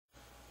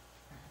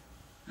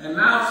And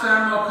now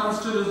Samuel comes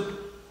to this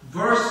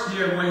verse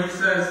here where he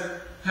says,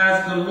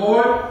 has the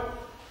Lord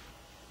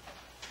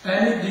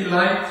any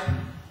delight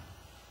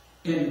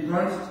in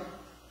burnt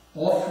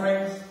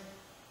offerings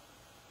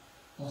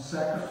or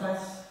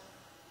sacrifice?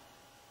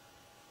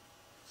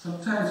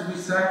 Sometimes we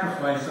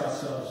sacrifice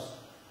ourselves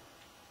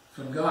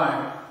for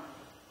God,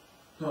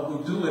 but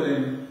we do it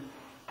in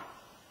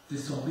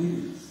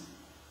disobedience.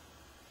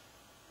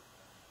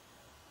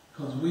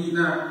 Because we're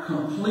not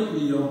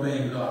completely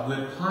obeying God.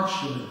 We're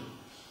partially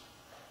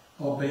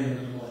obeying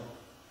the Lord.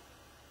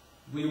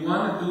 We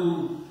want to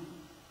do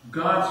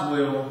God's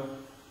will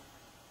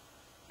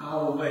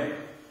our way.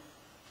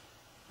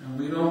 And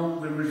we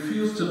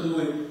refuse to do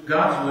it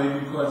God's way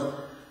because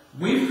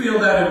we feel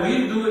that if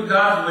we do it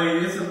God's way,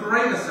 it's a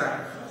greater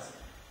sacrifice.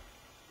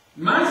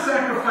 My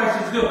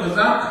sacrifice is good because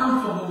I'm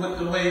comfortable with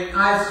the way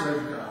I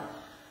serve God.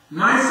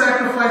 My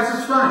sacrifice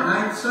is fine.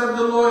 I serve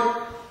the Lord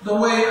the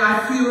way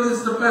I feel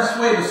is the best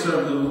way to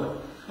serve the Lord.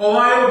 Or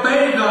I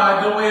obey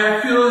God the way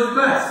I feel is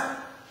best.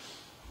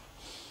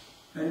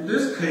 In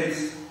this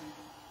case,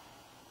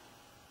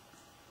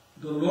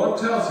 the Lord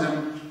tells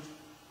him,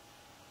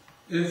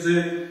 is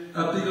it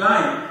a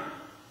delight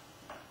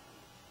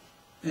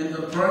in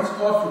the burnt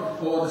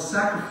offering or the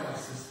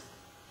sacrifices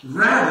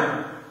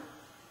rather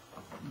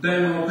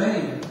than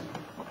obeying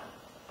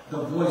the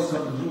voice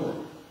of the Lord?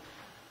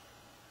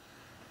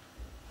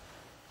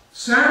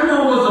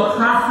 Samuel was a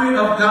prophet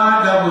of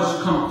God that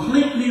was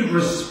completely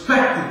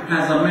respected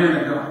as a man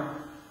of God.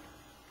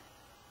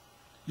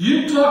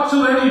 You talk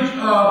to any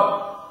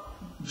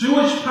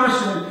Jewish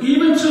person,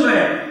 even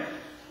today,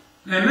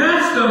 and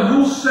ask them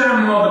who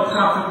Samuel the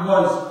prophet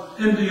was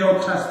in the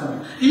Old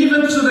Testament.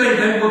 Even today,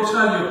 they will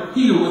tell you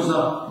he was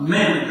a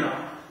man of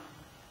God.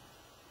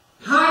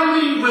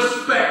 Highly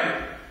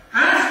respected.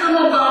 Ask them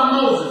about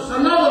Moses,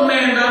 another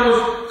man that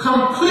was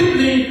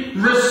completely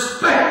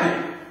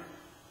respected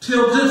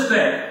till this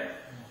day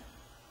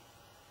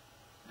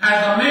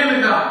as a man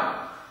of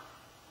God.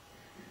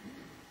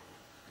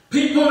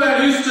 People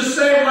that used to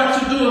say what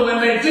to do, and when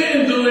they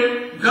didn't do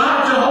it,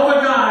 God,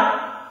 Jehovah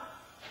God,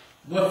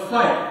 would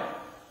fight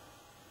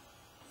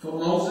for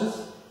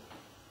Moses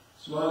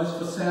as well as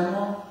for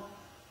Samuel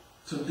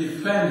to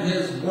defend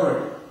his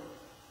word.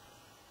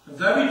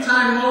 Because every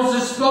time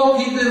Moses spoke,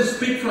 he didn't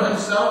speak for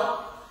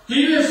himself.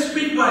 He didn't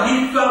speak what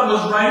he felt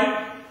was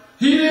right.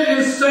 He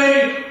didn't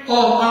say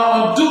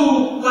or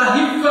do what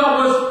he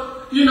felt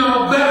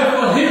was, better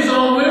for his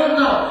own will.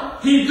 No.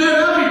 He did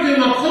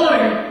everything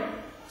according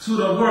to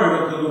the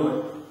word of the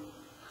Lord.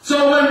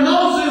 So when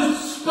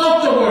Moses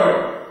spoke the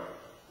word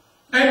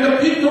and the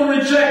people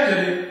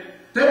rejected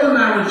it, they were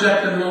not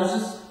rejecting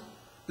Moses.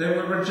 They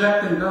were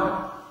rejecting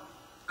God.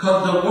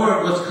 Because the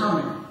word was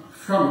coming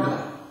from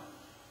God.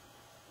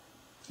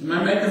 Am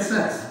I making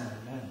sense?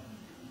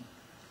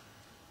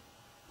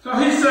 So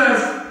he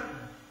says,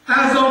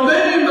 as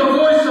obeying the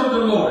voice of the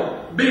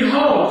Lord,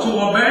 behold, to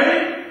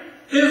obey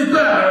is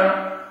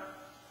better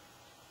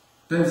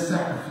than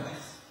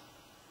sacrifice.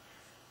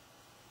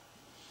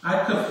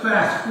 I could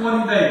fast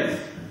 40 days.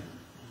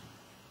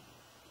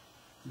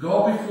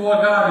 Go before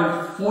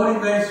God in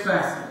 40 days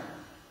fasting.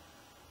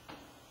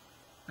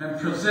 And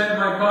present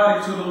my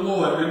body to the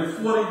Lord in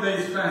 40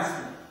 days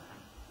fasting.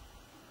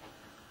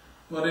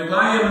 But if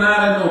I am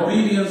not in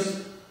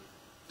obedience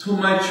to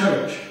my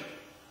church,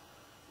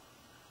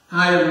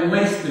 I am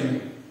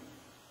wasting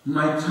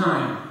my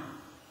time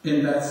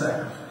in that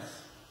sacrifice.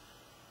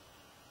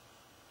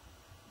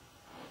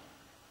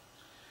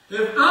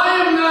 If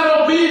I am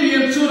not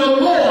obedient to the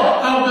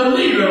law of the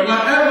leader,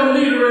 whatever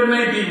leader it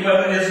may be,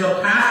 whether it's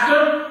a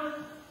pastor,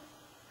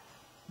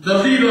 the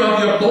leader of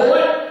your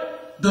board,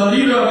 the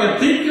leader of your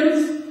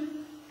deacons,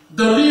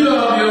 the leader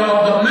of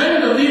the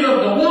men, the leader of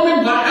the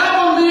woman,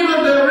 whatever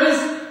leader there is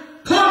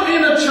put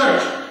in a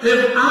church,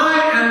 if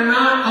I am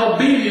not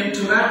obedient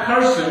to that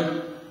person,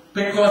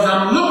 because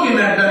I'm looking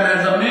at them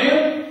as a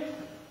man,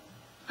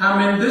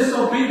 I'm in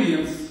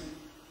disobedience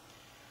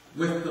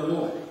with the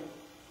Lord.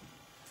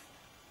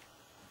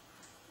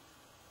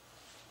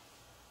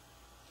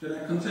 Should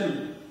I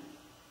continue?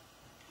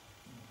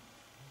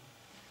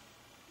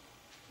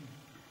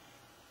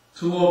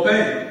 To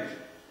obey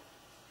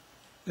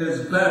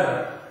is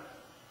better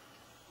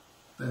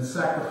than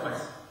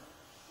sacrifice,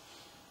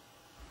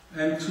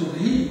 and to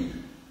heed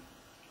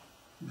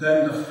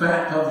than the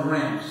fat of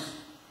rams.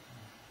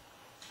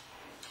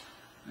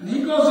 And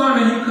he goes on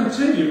and he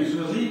continues.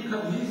 So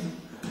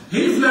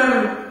he's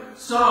letting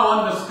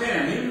Saul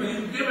understand.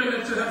 He's giving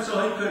it to him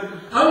so he could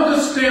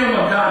understand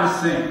what God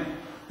is saying.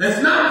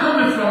 It's not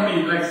coming from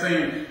me, like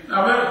saying, if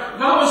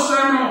I was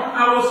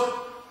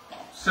Samuel,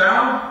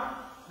 Sal,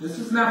 this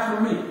is not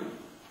for me.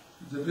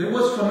 If it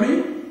was for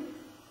me,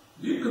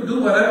 you could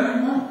do whatever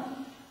you want.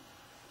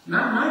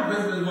 Not my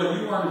business what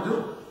you want to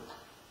do.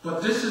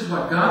 But this is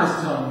what God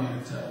is telling me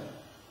to tell you.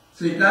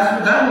 See,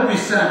 that would be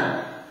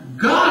Samuel.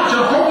 God,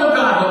 Jehovah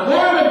God, the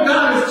word of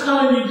God is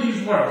telling you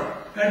these words.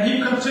 And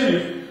he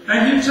continues.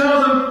 And he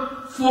tells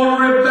them, for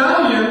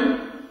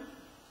rebellion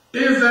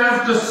is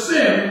as the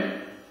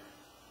sin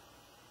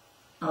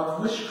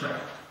of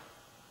witchcraft.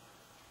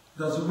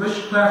 Does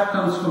witchcraft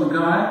come from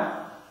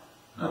God,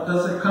 or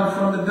does it come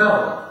from the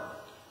devil?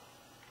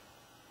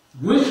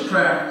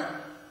 Witchcraft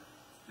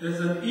is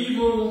an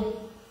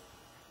evil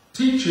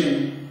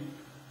teaching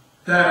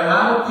that a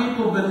lot of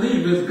people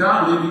believe is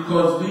godly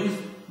because these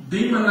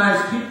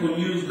demonized people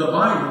use the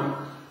Bible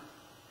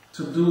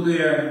to do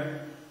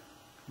their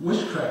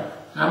witchcraft.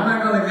 I'm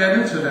not going to get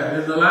into that.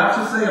 There's a lot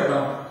to say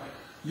about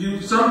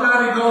it.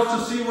 Somebody goes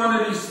to see one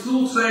of these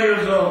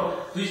soothsayers or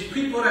these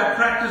people that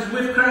practice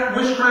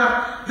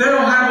witchcraft, they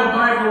don't have a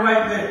Bible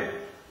right there.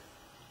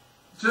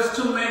 Just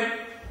to make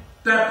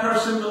that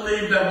person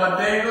believe that what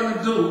they're going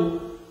to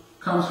do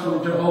comes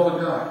from Jehovah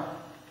God,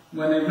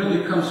 when it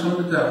really comes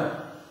from the devil.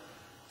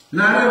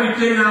 Not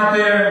everything out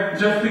there,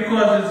 just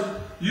because it's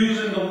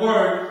using the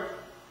word,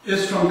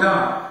 is from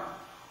God.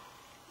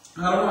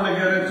 I don't want to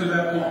get into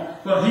that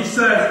point. But he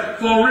says,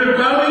 for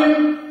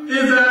rebellion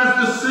is as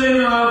the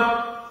sin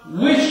of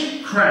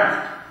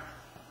witchcraft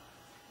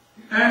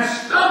and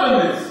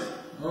stubbornness.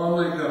 Oh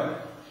my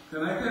God.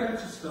 Can I get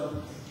into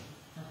stubbornness?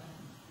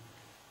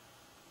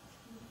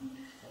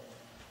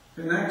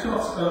 Can I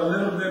talk a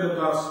little bit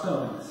about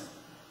stubbornness?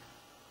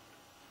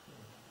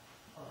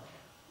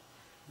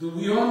 Do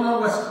we all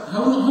know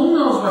who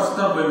knows what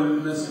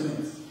stubbornness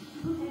means?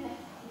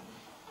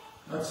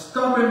 A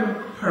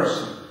stubborn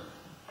person.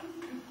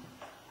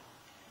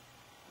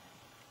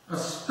 A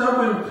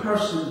stubborn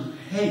person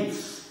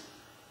hates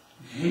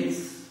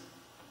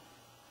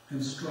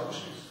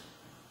instructions.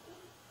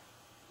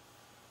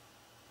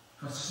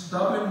 A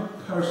stubborn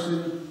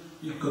person,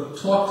 you could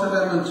talk to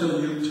them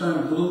until you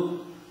turn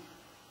blue,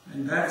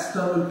 and that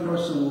stubborn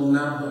person will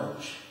not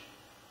budge.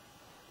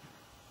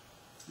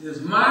 It's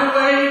my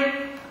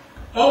way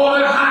or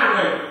the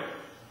highway.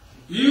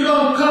 You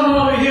don't come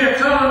over here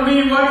telling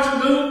me what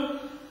to do.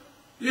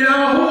 You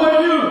know, who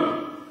are you?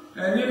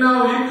 And you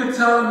know, you could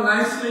tell them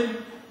nicely.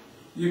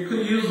 You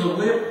could use a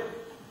whip.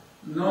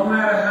 No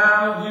matter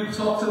how you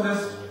talk to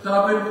this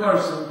stubborn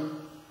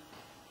person,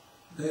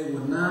 they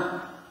would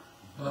not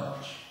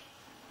budge.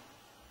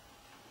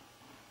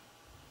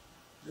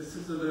 This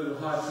is a little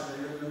hard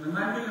today. Am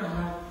I being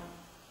hard?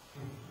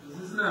 This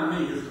is not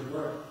me, it's the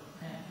word.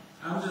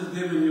 I'm just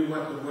giving you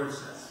what the word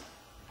says.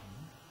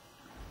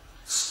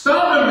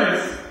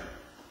 Stubbornness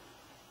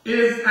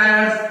is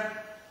as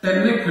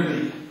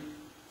iniquity.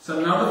 It's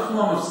another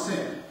form of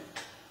sin.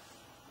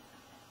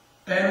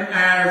 And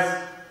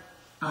as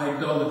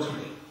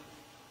idolatry.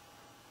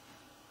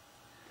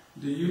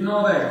 Do you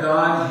know that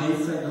God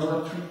hates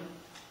idolatry?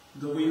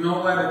 Do we know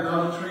what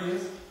idolatry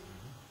is?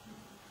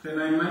 Can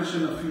I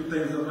mention a few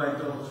things of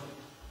idolatry?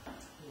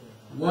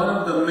 One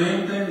of the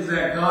main things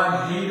that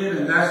God hated,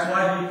 and that's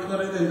why he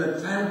put it in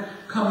the 10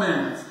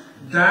 Commandments.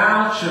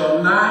 Thou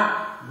shalt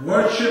not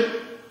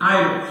worship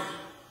idols.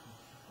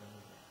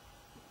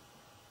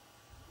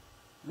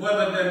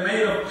 Whether they're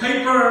made of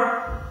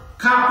paper,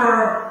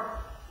 copper,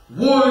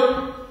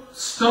 wood,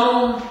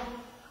 stone,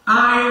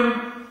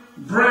 iron,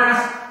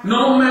 brass,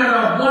 no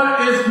matter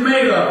what it's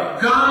made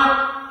of,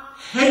 God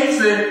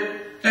hates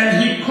it,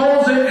 and he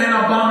calls it an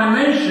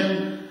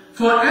abomination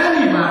for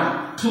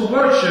anybody to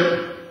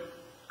worship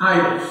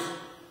idols.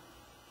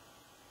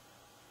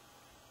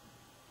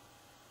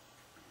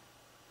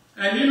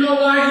 And you know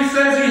why he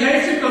says he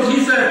hates it? Because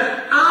he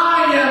said,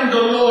 I am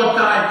the Lord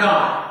thy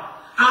God.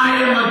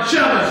 I am a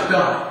jealous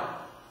God.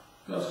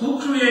 Because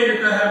who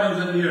created the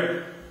heavens and the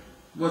earth?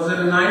 Was it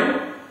an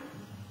idol?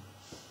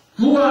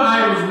 Who are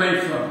idols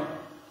made from?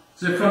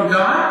 Is it from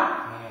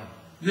God?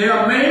 They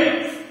are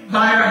made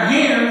by the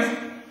hands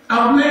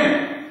of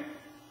men.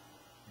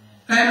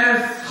 And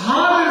as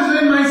hard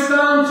as it may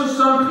sound to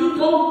some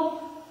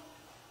people,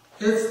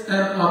 it's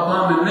an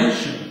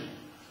abomination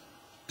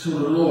to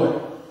the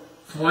Lord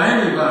for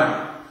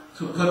anybody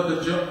to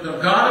put the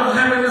God of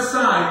heaven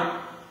aside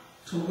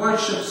to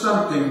worship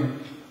something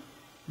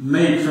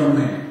made from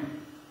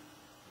man.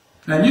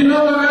 And you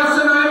know what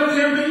else an idol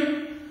can be?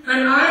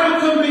 An idol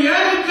can be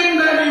anything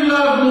that you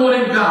love more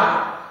than God.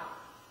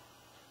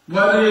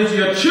 Whether it's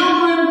your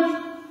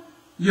children,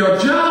 your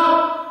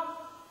job,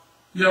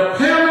 your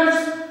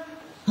parents,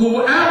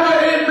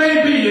 whoever it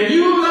may be. If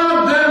you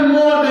love them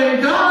more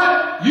than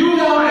God, you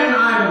are an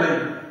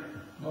idolater.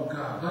 Oh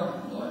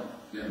God, Lord,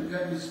 you haven't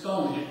got me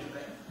stoned here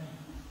today.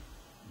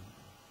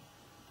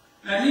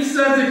 And he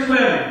says it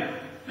clearly,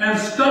 and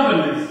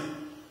stubbornness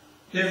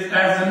is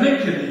as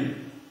iniquity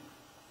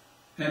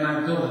and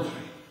idolatry.